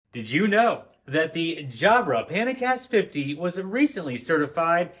Did you know that the Jabra PanaCast 50 was recently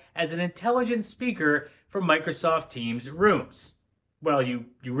certified as an intelligent speaker for Microsoft Teams rooms? Well, you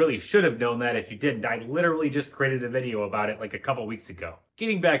really should have known that if you didn't. I literally just created a video about it like a couple weeks ago.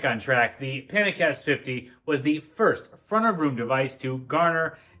 Getting back on track, the PanaCast 50 was the first front-of-room device to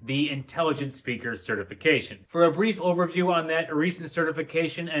garner the Intelligent Speaker certification. For a brief overview on that recent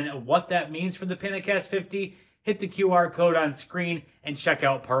certification and what that means for the PanaCast 50, hit the QR code on screen and check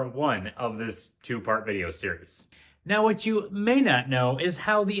out part 1 of this 2-part video series. Now, what you may not know is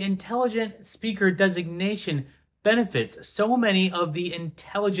how the Intelligent Speaker designation benefits so many of the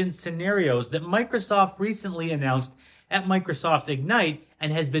intelligent scenarios that Microsoft recently announced at Microsoft Ignite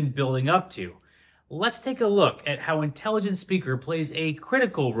and has been building up to. Let's take a look at how Intelligent Speaker plays a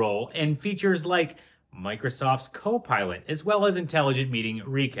critical role in features like Microsoft's Copilot, as well as Intelligent Meeting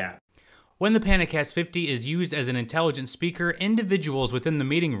Recap. When the PanaCast 50 is used as an intelligent speaker, individuals within the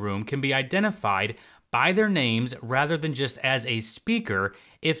meeting room can be identified by their names rather than just as a speaker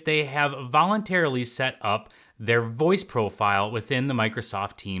if they have voluntarily set up their voice profile within the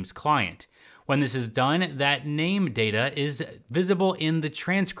Microsoft Teams client. When this is done, that name data is visible in the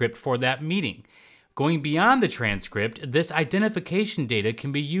transcript for that meeting. Going beyond the transcript, this identification data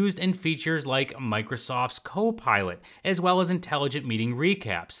can be used in features like Microsoft's Copilot, as well as Intelligent Meeting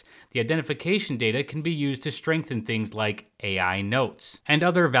Recaps. The identification data can be used to strengthen things like AI notes and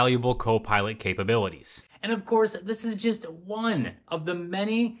other valuable Copilot capabilities. And of course, this is just one of the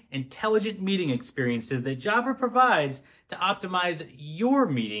many intelligent meeting experiences that Jabra provides to optimize your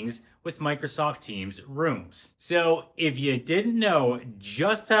meetings with Microsoft Teams rooms. So if you didn't know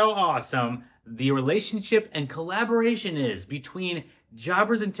just how awesome the relationship and collaboration is between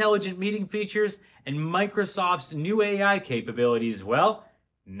Jabra's intelligent meeting features and Microsoft's new AI capabilities, well,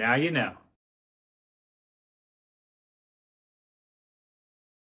 now you know.